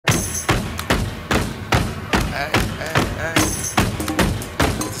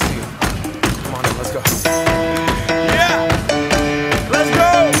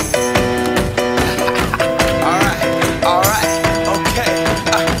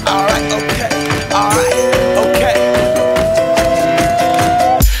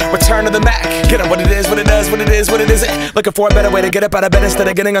is what it isn't. Looking for a better way to get up out of bed instead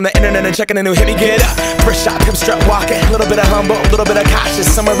of getting on the internet and checking a new hit. Me get up, first shot, hip strut walking. A little bit of humble, a little bit of cautious.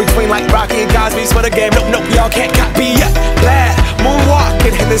 Somewhere between like Rocky and Cosby's for the game. Nope, nope, y'all can't copy yet. Glad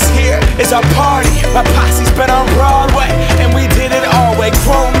moonwalking, and this here is our party. My posse's been on Broadway, and we did it all way.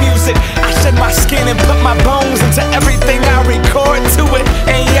 Chrome music, I shed my skin and put my bones into everything I record to it.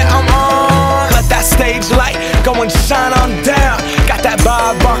 And yeah, I'm on. Let that stage light go and shine on down. Got that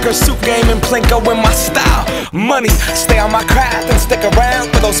Bob Barker suit game and Plinko in my style. Money, stay on my craft and stick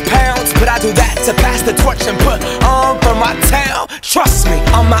around for those pounds. But I do that to pass the torch and put on for my town. Trust me,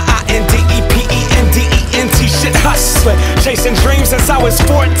 on my INDEPENDENT shit hustling. Chasing dreams since I was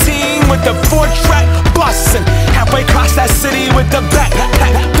 14 with the 4-track bustin'. Halfway across that city with the back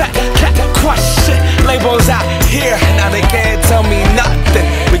crush shit. Labels out here, now they can't tell me nothing.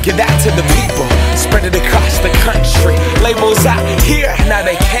 We give that to the people, spread it across the country. Labels out here, now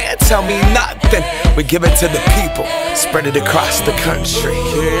they can't tell me nothing. We give it to the people, spread it across the country.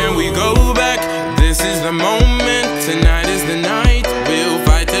 Can we go back? This is the moment, tonight is the night. We'll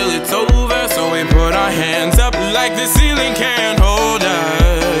fight till it's over, so we put our hands up like the ceiling can't hold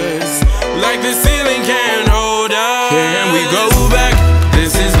us. Like the ceiling can't hold us. Can we go back?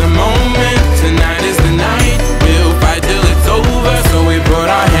 This is the moment, tonight is the night. We'll fight till it's over, so we put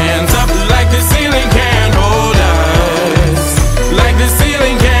our hands up like the ceiling can't hold us. Like the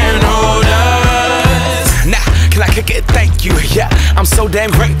ceiling can't hold us. Now, can I kick it? Thank you, yeah, I'm so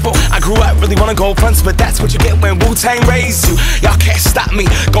damn grateful. I grew up really wanna go fronts, but that's what you get when Wu-Tang raised you. Y'all can't stop me,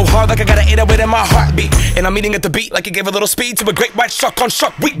 go hard like I got an 808 in my heartbeat. And I'm eating at the beat like it gave a little speed to a great white shark on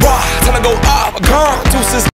Shark Week. Raw, time to go off, gone, deuces.